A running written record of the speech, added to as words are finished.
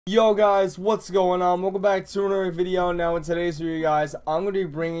Yo guys, what's going on? Welcome back to another video. Now in today's video guys, I'm going to be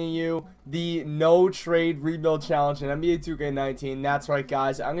bringing you the no trade rebuild challenge in NBA 2K19. That's right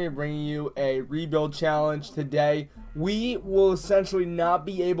guys, I'm going to be bringing you a rebuild challenge today. We will essentially not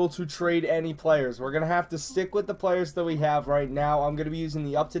be able to trade any players. We're going to have to stick with the players that we have right now. I'm going to be using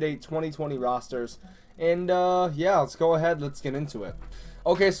the up-to-date 2020 rosters. And yeah, let's go ahead, let's get into it.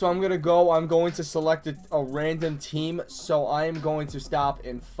 Okay, so I'm going to select a random team, so I am going to stop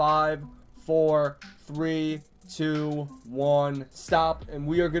in 5, 4, 3, 2, 1, stop, and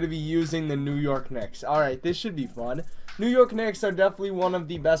we are going to be using the New York Knicks. Alright, this should be fun. New York Knicks are definitely one of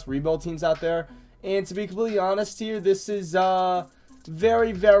the best rebuild teams out there, and to be completely honest here, this is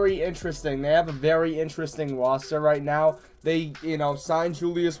very, very interesting. They have a very interesting roster right now. They, signed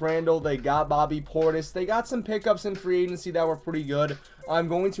Julius Randle. They got Bobby Portis. They got some pickups in free agency that were pretty good. I'm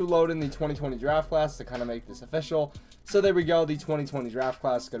going to load in the 2020 draft class to kind of make this official. So there we go. The 2020 draft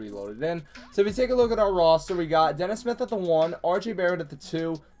class is going to be loaded in. So if you take a look at our roster, we got Dennis Smith at the 1, RJ Barrett at the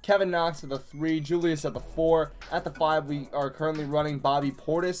 2, Kevin Knox at the 3, Julius at the 4. At the 5, we are currently running Bobby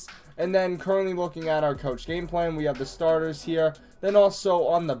Portis. And then currently looking at our coach game plan, we have the starters here. Then also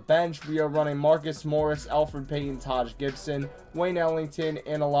on the bench, we are running Marcus Morris, Alfred Payton, Taj Gibson, Wayne Ellington,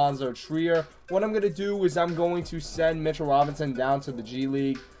 and Alonzo Trier. What I'm going to do is I'm going to send Mitchell Robinson down to the G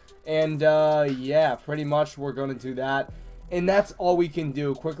League. And yeah, pretty much we're going to do that. And that's all we can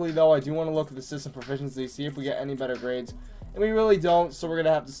do. Quickly though, I do want to look at the system proficiency, see if we get any better grades. And we really don't, so we're going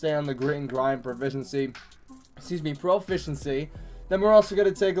to have to stay on the grit and grind proficiency. Proficiency. Then we're also going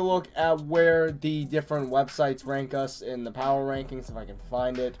to take a look at where the different websites rank us in the power rankings, if I can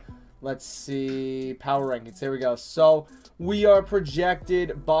find it. Let's see, power rankings, here we go. So, we are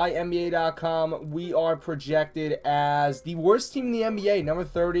projected by NBA.com, we are projected as the worst team in the NBA, number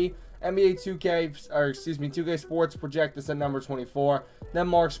 30. NBA 2K Sports project us at number 24. Then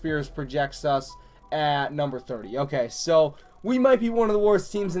Mark Spears projects us at number 30. Okay, so we might be one of the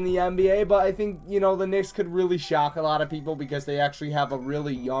worst teams in the NBA, but I think, the Knicks could really shock a lot of people because they actually have a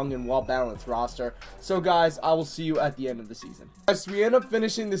really young and well-balanced roster. So, guys, I will see you at the end of the season. Guys, we end up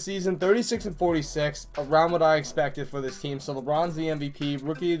finishing the season 36-46, around what I expected for this team. So, LeBron's the MVP.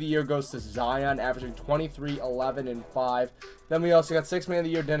 Rookie of the Year goes to Zion, averaging 23, 11, and 5. Then we also got Sixth Man of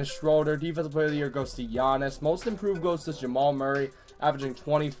the Year, Dennis Schroeder. Defensive Player of the Year goes to Giannis. Most Improved goes to Jamal Murray, averaging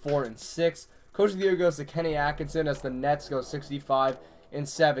 24 and 6. Coach of the Year goes to Kenny Atkinson as the Nets go 65 and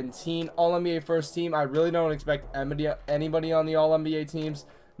 17. All-NBA first team. I really don't expect anybody on the All-NBA teams.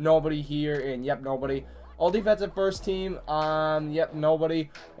 Nobody here, and yep, nobody. All-defensive first team. Yep, nobody.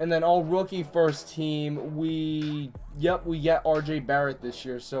 And then all-rookie first team. We get RJ Barrett this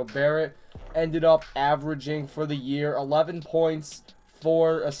year. So Barrett ended up averaging for the year 11 points,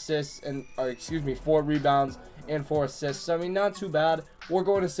 4 assists, and 4 rebounds and 4 assists. So, I mean, not too bad. We're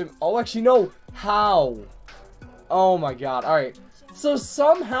going to oh, actually, no. How? Oh, my God. All right. So,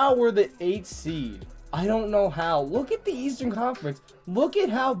 somehow we're the 8th seed. I don't know how. Look at the Eastern Conference. Look at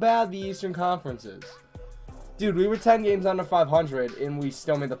how bad the Eastern Conference is. Dude, we were 10 games under 500, and we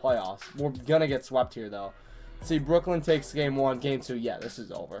still made the playoffs. We're going to get swept here, though. See, Brooklyn takes game 1. Game 2, yeah, this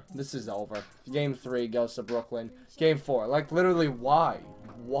is over. This is over. Game 3 goes to Brooklyn. Game 4. Like, literally, why?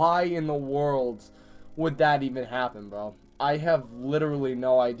 Why in the world would that even happen, bro? I have literally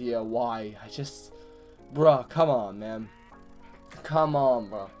no idea why. Bruh, come on, man. Come on,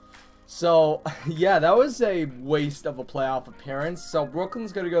 bro. So, yeah, that was a waste of a playoff appearance. So,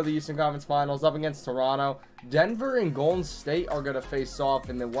 Brooklyn's going to go to the Eastern Conference Finals up against Toronto. Denver and Golden State are going to face off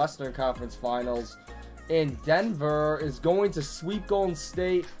in the Western Conference Finals. And Denver is going to sweep Golden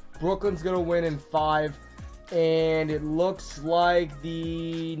State. Brooklyn's going to win in 5. And it looks like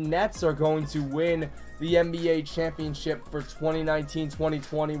the Nets are going to win the NBA championship for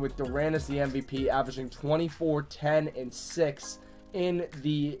 2019-2020 with Durant as the MVP, averaging 24, 10, and 6 in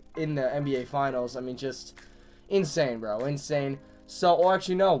the NBA Finals. I mean, just insane, bro. Insane. So, oh,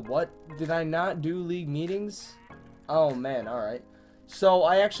 actually, no. What? Did I not do league meetings? Oh, man. All right. So,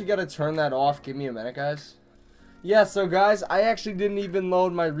 I actually got to turn that off. Give me a minute, guys. Yeah, so guys, I actually didn't even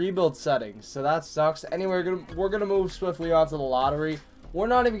load my rebuild settings, so that sucks. Anyway, we're gonna move swiftly on to the lottery. We're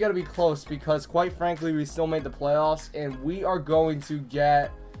not even gonna be close because, quite frankly, we still made the playoffs, and we are going to get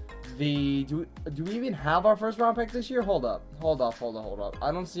the. Do we even have our first round pick this year? Hold up.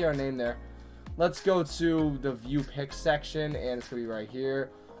 I don't see our name there. Let's go to the view pick section, and it's gonna be right here.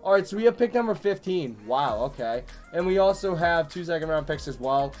 All right, so we have pick number 15. Wow, okay, and we also have 2 second-round picks as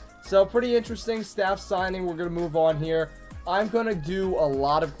well. So, pretty interesting staff signing. We're going to move on here. I'm going to do a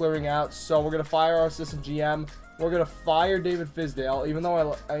lot of clearing out. So, we're going to fire our assistant GM. We're going to fire David Fizdale, even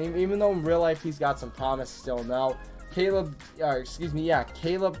though in real life he's got some promise still. No, Caleb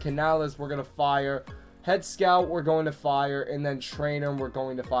Canales, we're going to fire. Head scout, we're going to fire. And then trainer, we're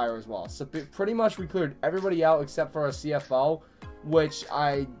going to fire as well. So pretty much we cleared everybody out except for our CFO, which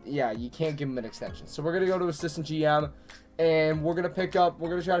you can't give him an extension. So we're going to go to assistant GM, and we're going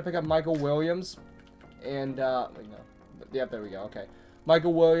to try to pick up Michael Williams. And, yeah, there we go. Okay.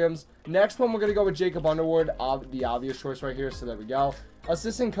 Michael Williams. Next one, we're going to go with Jacob Underwood, the obvious choice right here. So there we go.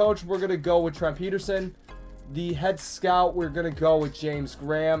 Assistant coach, we're going to go with Trent Peterson. The head scout, we're going to go with James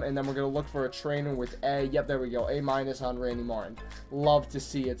Graham, and then we're going to look for a trainer with A. Yep, there we go. A- on Randy Martin. Love to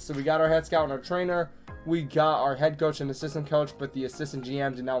see it. So we got our head scout and our trainer. We got our head coach and assistant coach, but the assistant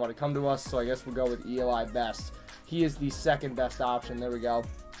GM did not want to come to us, so I guess we'll go with Eli Best. He is the second best option. There we go.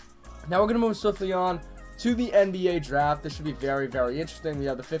 Now we're going to move swiftly on to the NBA draft. This should be very, very interesting. We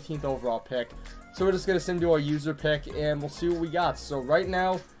have the 15th overall pick. So we're just going to send to our user pick, and we'll see what we got. So right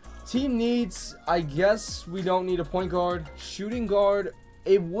now, team needs, I guess we don't need a point guard. Shooting guard,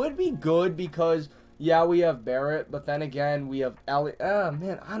 it would be good because, yeah, we have Barrett, but then again, we have Ellie.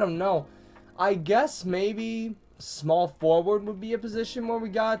 Man, I don't know. I guess maybe small forward would be a position where we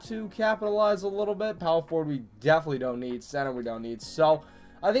got to capitalize a little bit. Power forward, we definitely don't need. Center, we don't need. So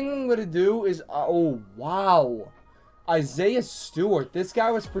I think what I'm going to do is, oh, wow. Isaiah Stewart. This guy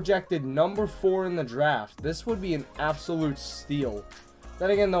was projected number 4 in the draft. This would be an absolute steal.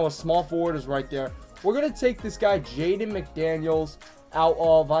 Then again, though, a small forward is right there. We're going to take this guy, Jaden McDaniels, out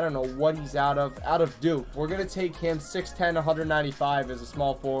of, I don't know what he's out of Duke. We're going to take him 6'10", 195 as a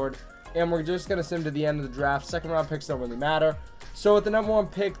small forward. And we're just going to send him to the end of the draft. Second round picks don't really matter. So with the number 1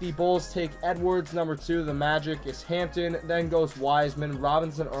 pick, the Bulls take Edwards. Number 2, the Magic is Hampton. Then goes Wiseman,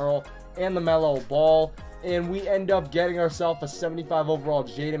 Robinson Earl, and LaMelo Ball. And we end up getting ourselves a 75 overall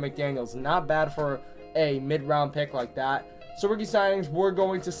Jaden McDaniels. Not bad for a mid-round pick like that. So rookie signings, we're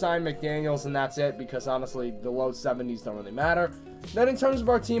going to sign McDaniels, and that's it, because honestly, the low 70s don't really matter. Then in terms of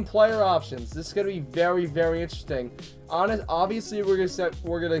our team player options, this is going to be very, very interesting. Obviously, we're going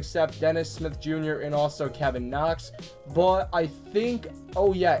to accept Dennis Smith Jr. and also Kevin Knox, but I think,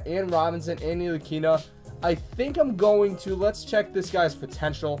 oh yeah, and Robinson and Ntilikina. I think I'm going to, let's check this guy's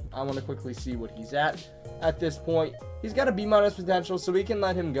potential. I want to quickly see what he's at this point. He's got a B- potential, so we can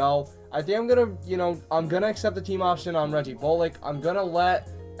let him go. I think I'm going to, I'm going to accept the team option on Reggie Bullock. I'm going to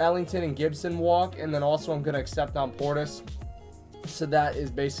let Ellington and Gibson walk, and then also I'm going to accept on Portis. So that is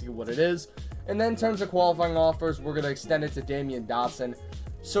basically what it is. And then in terms of qualifying offers, we're going to extend it to Damian Dotson.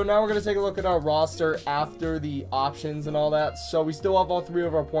 So now we're going to take a look at our roster after the options and all that. So we still have all 3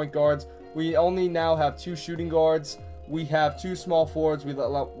 of our point guards. We only now have 2 shooting guards. We have 2 small forwards. We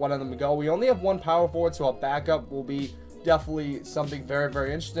let one of them go. We only have 1 power forward, so our backup will be definitely something very,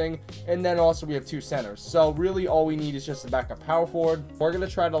 very interesting. And then also we have 2 centers. So really all we need is just a backup power forward. We're going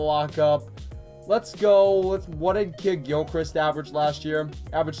to try to lock up. Let's go. What did Kid Gilchrist average last year?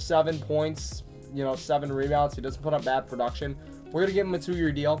 Averaged 7 points, 7 rebounds. He doesn't put up bad production. We're going to give him a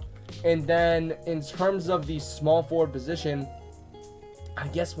 2-year deal. And then in terms of the small forward position, I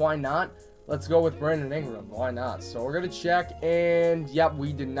guess why not? Let's go with Brandon Ingram. Why not? So we're going to check, and yep,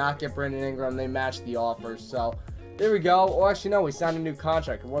 we did not get Brandon Ingram. They matched the offer, so there we go. Oh, actually, no, we signed a new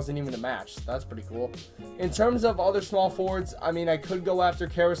contract. It wasn't even a match. That's pretty cool. In terms of other small forwards, I mean, I could go after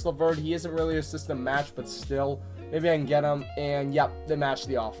Karis LeVert. He isn't really a system match, but still, maybe I can get him, and yep, they matched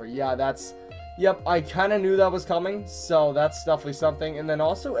the offer. Yeah, yep, I kind of knew that was coming, so that's definitely something. And then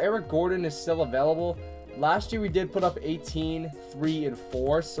also, Eric Gordon is still available. Last year, we did put up 18, 3, and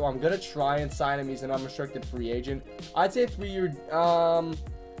 4, so I'm going to try and sign him. He's an unrestricted free agent. I'd say a 3-year,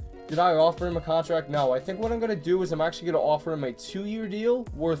 did I offer him a contract? No, I think what I'm going to do is I'm actually going to offer him a 2-year deal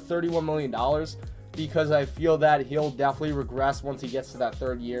worth $31 million because I feel that he'll definitely regress once he gets to that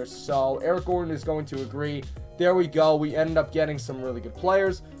 3rd year. So Eric Gordon is going to agree. There we go. We ended up getting some really good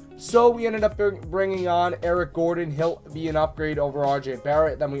players. So we ended up bringing on Eric Gordon. He'll be an upgrade over RJ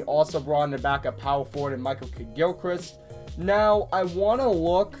Barrett. Then we also brought in the backup power forward and Michael Gilchrist. Now, I want to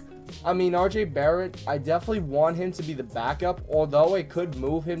look, I mean, RJ Barrett, I definitely want him to be the backup, although I could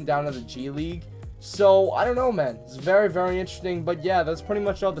move him down to the G League. So, I don't know, man. It's very, very interesting. But yeah, that's pretty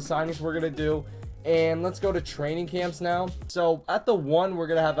much all the signings we're going to do. And let's go to training camps now. So, at the 1, we're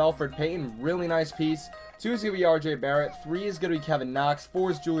going to have Alfred Payton. Really nice piece. 2 is going to be RJ Barrett. 3 is going to be Kevin Knox.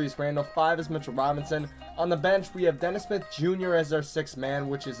 4 is Julius Randle. 5 is Mitchell Robinson. On the bench, we have Dennis Smith Jr. as our 6th man,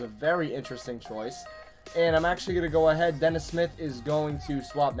 which is a very interesting choice. And I'm actually going to go ahead. Dennis Smith is going to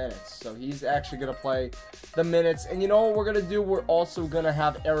swap minutes. So he's actually going to play the minutes. And you know what we're going to do? We're also going to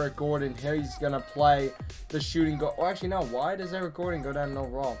have Eric Gordon. He's going to play the shooting guard. Oh, actually, no. Why does Eric Gordon go down in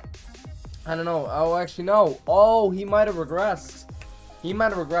overall? I don't know. Oh, actually, no. Oh, he might have regressed. He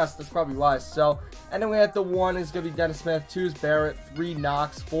might have regressed. That's probably why. So And then we have the 1 is going to be Dennis Smith, 2 is Barrett, 3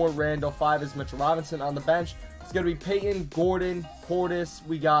 Knox, 4 Randall, 5 is Mitchell Robinson. On the bench, it's going to be Peyton, Gordon, Portis.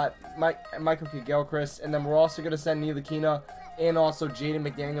 We got Michael Gilchrist, and then we're also going to send Neil Aquina and also Jaden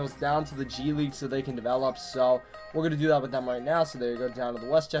McDaniels down to the G League so they can develop. So we're going to do that with them right now. So there you go, down to the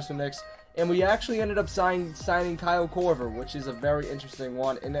Westchester Knicks. And we actually ended up signing Kyle Korver, which is a very interesting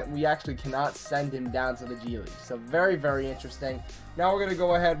one, and that we actually cannot send him down to the G League. So very, very interesting. Now we're going to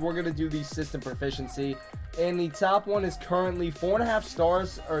go ahead, we're going to do the system proficiency. And the top one is currently 4.5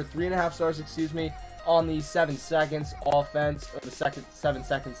 stars, or 3.5 stars, excuse me, on the 7 seconds offense, or the 7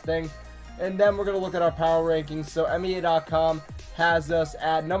 seconds thing. And then we're going to look at our power rankings. So NBA.com has us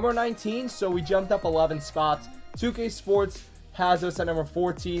at number 19, so we jumped up 11 spots. 2K Sports has us at number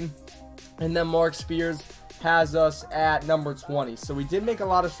 14. And then Mark Spears has us at number 20. So we did make a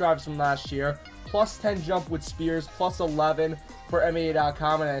lot of strides from last year. Plus 10 jump with Spears, plus 11 for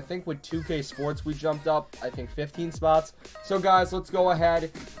NBA.com. And I think with 2K Sports, we jumped up, I think, 15 spots. So, guys, let's go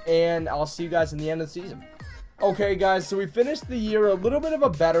ahead, and I'll see you guys in the end of the season. Okay, guys, so we finished the year a little bit of a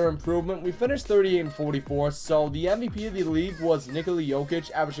better improvement. We finished 38 and 44. So the MVP of the league was Nikola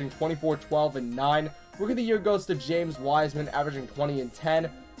Jokic, averaging 24, 12, and 9. Rookie of the year goes to James Wiseman, averaging 20 and 10.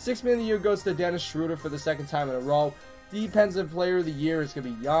 Sixth man of the year goes to Dennis Schroeder for the second time in a row. Defensive player of the year is going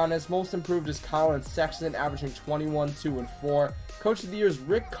to be Giannis. Most improved is Colin Sexton, averaging 21, 2, and 4. Coach of the year is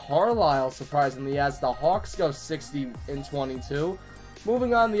Rick Carlisle, surprisingly, as the Hawks go 60 and 22.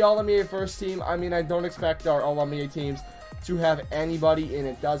 Moving on, the All-NBA first team. I mean, I don't expect our All-NBA teams to have anybody, and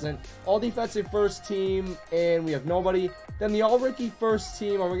it doesn't. All-defensive first team, and we have nobody. Then the All-Rookie first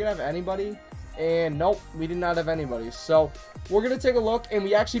team, are we going to have anybody? And nope, we did not have anybody. So we're going to take a look, and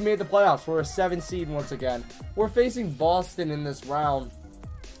we actually made the playoffs. We're a 7 seed once again. We're facing Boston in this round.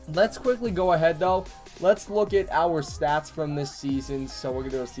 Let's quickly go ahead, though. Let's look at our stats from this season. So we're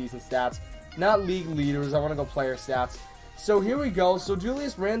going to do season stats, not league leaders. I want to go player stats. So here we go. So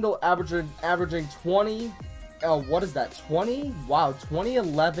Julius Randle averaging 20. What is that? 20? Wow, 20,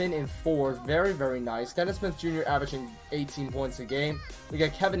 11, and 4. Very, very nice. Dennis Smith Jr. averaging 18 points a game. We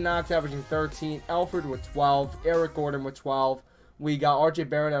got Kevin Knox averaging 13. Alfred with 12. Eric Gordon with 12. We got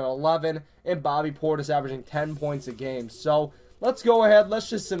RJ Barrett at 11. And Bobby Portis averaging 10 points a game. So let's go ahead. Let's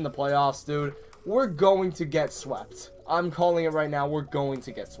just sim the playoffs, dude. We're going to get swept. I'm calling it right now. We're going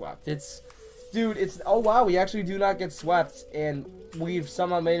to get swept. Dude, oh wow, we actually do not get swept. And we've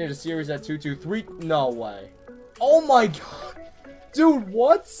somehow made it a series at 2-2-3. No way. Oh my god. Dude,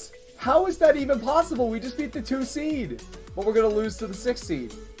 what? How is that even possible? We just beat the 2 seed. But we're going to lose to the 6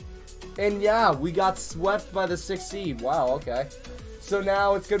 seed. And yeah, we got swept by the 6 seed. Wow, okay. So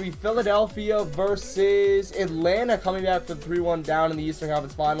now it's going to be Philadelphia versus Atlanta coming back from 3-1 down in the Eastern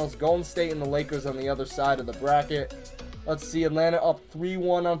Conference Finals. Golden State and the Lakers on the other side of the bracket. Let's see, Atlanta up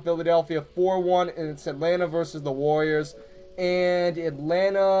 3-1 on Philadelphia, 4-1. And it's Atlanta versus the Warriors. And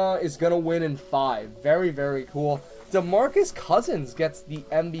Atlanta is going to win in 5. Very, very cool. DeMarcus Cousins gets the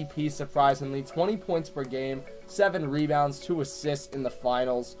MVP, surprisingly. 20 points per game, 7 rebounds, 2 assists in the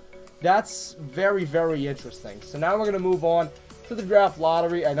finals. That's very, very interesting. So now we're going to move on to the draft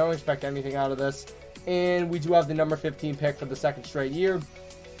lottery. I don't expect anything out of this. And we do have the number 15 pick for the 2nd straight year.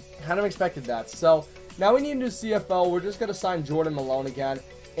 Kind of expected that. So now we need to do CFL. We're just going to sign Jordan Malone again.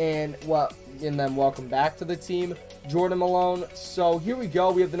 And then welcome back to the team, Jordan Malone. So here we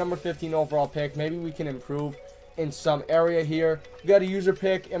go. We have the number 15 overall pick. Maybe we can improve in some area here. We got a user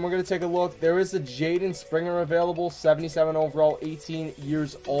pick, and we're going to take a look. There is a Jaden Springer available, 77 overall, 18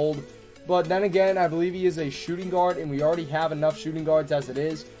 years old. But then again, I believe he is a shooting guard, and we already have enough shooting guards as it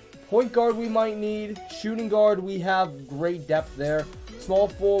is. Point guard we might need. Shooting guard, we have great depth there. Small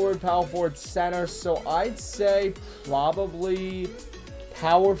forward, power forward, center. So I'd say probably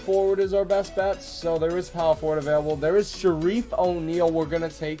power forward is our best bet. So there is power forward available. There is Sharif O'Neal. We're going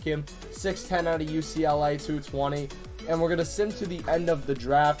to take him. 6'10 out of UCLA, 220. And we're going to sim to the end of the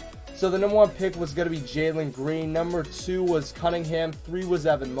draft. So the number 1 pick was going to be Jalen Green. Number 2 was Cunningham. 3 was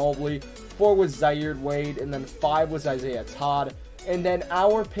Evan Mobley. 4 was Zaire Wade. And then 5 was Isaiah Todd. And then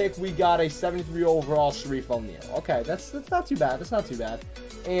our pick, we got a 73 overall Sharif O'Neal. Okay, that's not too bad. That's not too bad.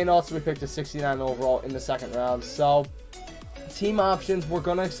 And also we picked a 69 overall in the 2nd round. So team options, we're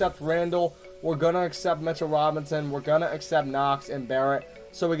going to accept Randall. We're going to accept Mitchell Robinson. We're going to accept Knox and Barrett.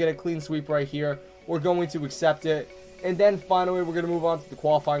 So we get a clean sweep right here. We're going to accept it. And then finally, we're going to move on to the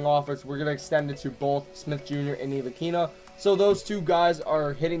qualifying offers. We're going to extend it to both Smith Jr. and Neil Aquina. So those 2 guys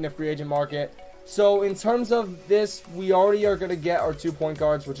are hitting the free agent market. So in terms of this, we already are going to get our 2 point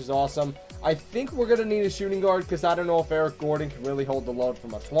guards, which is awesome. I think we're going to need a shooting guard because I don't know if Eric Gordon can really hold the load for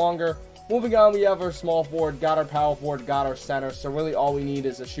much longer. Moving on, we have our small forward, got our power forward, got our center. So really all we need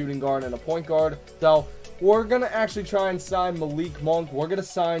is a shooting guard and a point guard. So we're going to actually try and sign Malik Monk. We're going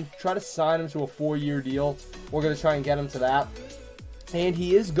to try to sign him to a 4-year deal. We're going to try and get him to that. And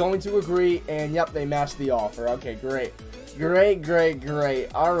he is going to agree. And yep, they matched the offer. Okay, great. Great.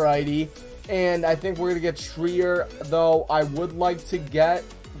 Alrighty. And I think we're going to get Trier, though I would like to get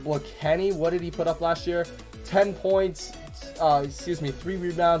Blakenny. What did he put up last year? 10 points. 3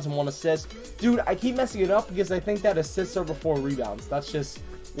 rebounds and 1 assist. Dude, I keep messing it up because I think that assists are before rebounds. That's just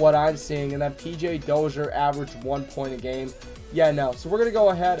what I'm seeing. And then PJ Dozier averaged 1 point a game. Yeah, no. So we're going to go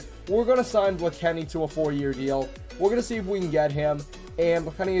ahead. We're going to sign Blakenny to a 4-year deal. We're going to see if we can get him. And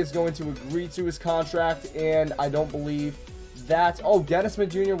Blakenny is going to agree to his contract. And I don't believe that. Oh, Dennis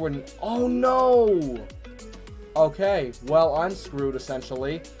Smith Jr. wouldn't. Oh, no. Okay. Well, I'm screwed,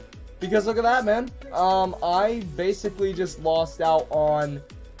 essentially. Because look at that, man. I basically just lost out on...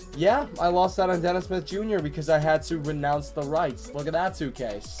 Yeah, I lost out on Dennis Smith Jr. because I had to renounce the rights. Look at that,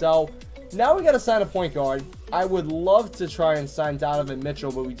 2K. So, now we got to sign a point guard. I would love to try and sign Donovan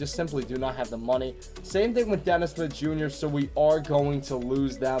Mitchell, but we just simply do not have the money. Same thing with Dennis Smith Jr., so we are going to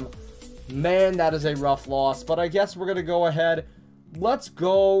lose them. Man, that is a rough loss. But I guess we're going to go ahead. Let's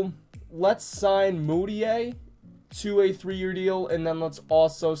sign Moutier to a 3-year deal, and then let's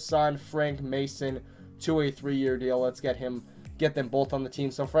also sign Frank Mason to a 3-year deal. Let's get them both on the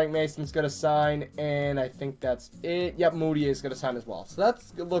team. So Frank Mason's going to sign, and I think that's it. Yep, Moutier is going to sign as well. So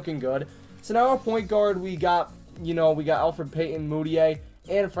that's looking good. So now our point guard, we got Alfred Payton, Moutier,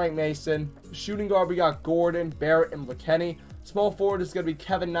 and Frank Mason. Shooting guard, we got Gordon, Barrett, and Blakenny. Small forward is going to be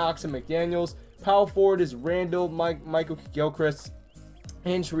Kevin Knox and McDaniels. Power forward is Randall, Michael Gilchrist,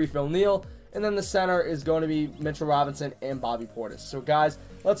 and Shareef O'Neal. And then the center is going to be Mitchell Robinson and Bobby Portis. So, guys,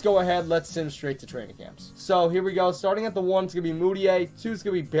 let's go ahead. Let's sim straight to training camps. So, here we go. Starting at the 1, it's going to be Moutier. 2 is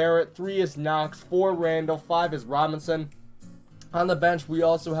going to be Barrett. 3 is Knox. 4, Randall. 5 is Robinson. On the bench, we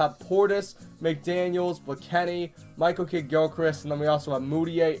also have Portis, McDaniels, Blakenny, Michael Kidd-Gilchrist. And then we also have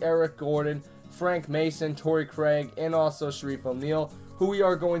Moutier, Eric Gordon, Frank Mason, Torrey Craig, and also Shareef O'Neal, who we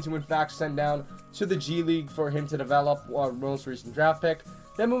are going to, in fact, send down to the G League for him to develop our most recent draft pick.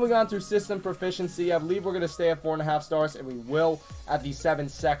 Then moving on to system proficiency, I believe we're going to stay at 4.5 stars, and we will at the 7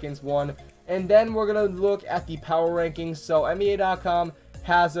 seconds one. And then we're going to look at the power rankings. So NBA.com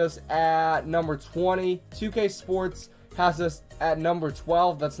has us at number 20. 2K Sports has us at number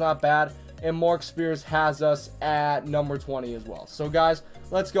 12. That's not bad. And Mark Spears has us at number 20 as well. So guys,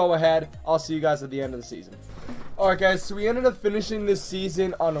 let's go ahead. I'll see you guys at the end of the season. Alright guys, so we ended up finishing this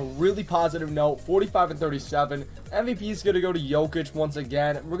season on a really positive note, 45-37. MVP is going to go to Jokic once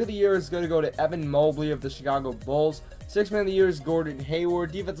again. Rookie of the Year is going to go to Evan Mobley of the Chicago Bulls. Sixth Man of the Year is Gordon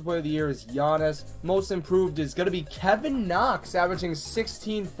Hayward. Defensive Player of the Year is Giannis. Most Improved is going to be Kevin Knox, averaging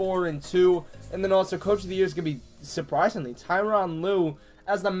 16, 4, and 2. And then also Coach of the Year is going to be, surprisingly, Tyronn Lue,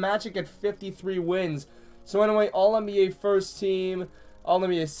 as the Magic at 53 wins. So anyway, All-NBA first team,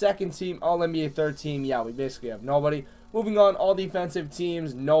 All-NBA second team, All-NBA third team. Yeah, we basically have nobody. Moving on, all defensive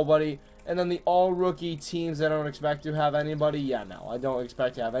teams, nobody. And then the all-rookie teams, I don't expect to have anybody. Yeah, no, I don't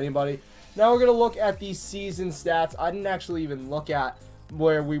expect to have anybody. Now we're going to look at the season stats. I didn't actually even look at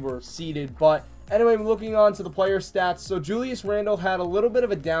where we were seated. But anyway, looking on to the player stats. So Julius Randle had a little bit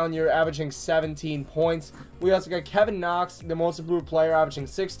of a down year, averaging 17 points. We also got Kevin Knox, the most improved player, averaging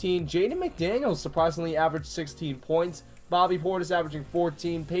 16. Jaden McDaniels surprisingly averaged 16 points. Bobby Portis averaging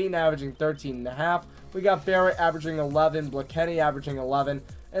 14. Payton averaging 13.5. We got Barrett averaging 11. Blakenny averaging 11.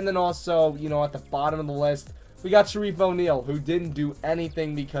 And then also, at the bottom of the list, we got Shareef O'Neal, who didn't do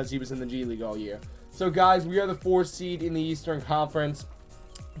anything because he was in the G League all year. So, guys, we are the 4th seed in the Eastern Conference,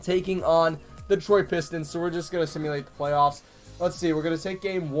 taking on the Detroit Pistons. So, we're just going to simulate the playoffs. Let's see. We're going to take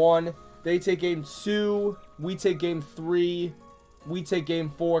Game 1. They take Game 2. We take Game 3. We take Game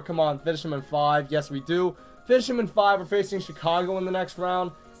 4. Come on, finish them in 5. Yes, we do. Finish them in 5. We're facing Chicago in the next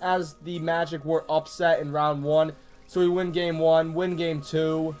round, as the Magic were upset in round 1. So we win Game 1, win Game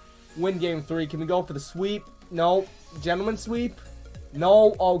 2, win Game 3. Can we go for the sweep? No. Gentleman sweep?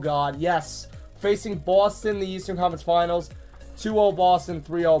 No. Oh, God. Yes. Facing Boston, the Eastern Conference Finals. 2-0 Boston,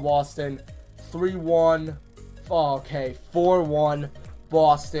 3-0 Boston, 3-1. Oh, okay. 4-1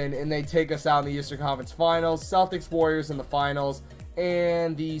 Boston. And they take us out in the Eastern Conference Finals. Celtics, Warriors in the finals.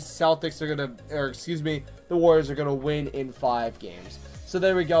 And the Celtics are going to, the Warriors are going to win in 5 games. So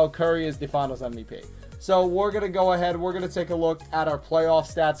there we go. Curry is the finals MVP. So we're going to go ahead. We're going to take a look at our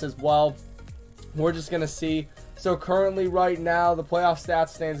playoff stats as well. We're just going to see. So currently right now, the playoff stats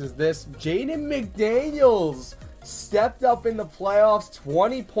stands as this. Jaden McDaniels stepped up in the playoffs,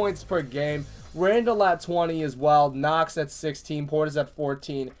 20 points per game. Randall at 20 as well, Knox at 16, Portis at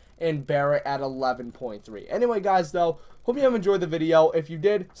 14, and Barrett at 11.3. Anyway, guys, though, hope you have enjoyed the video. If you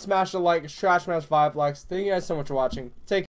did, smash a like, trash smash 5 likes. Thank you guys so much for watching. Take care.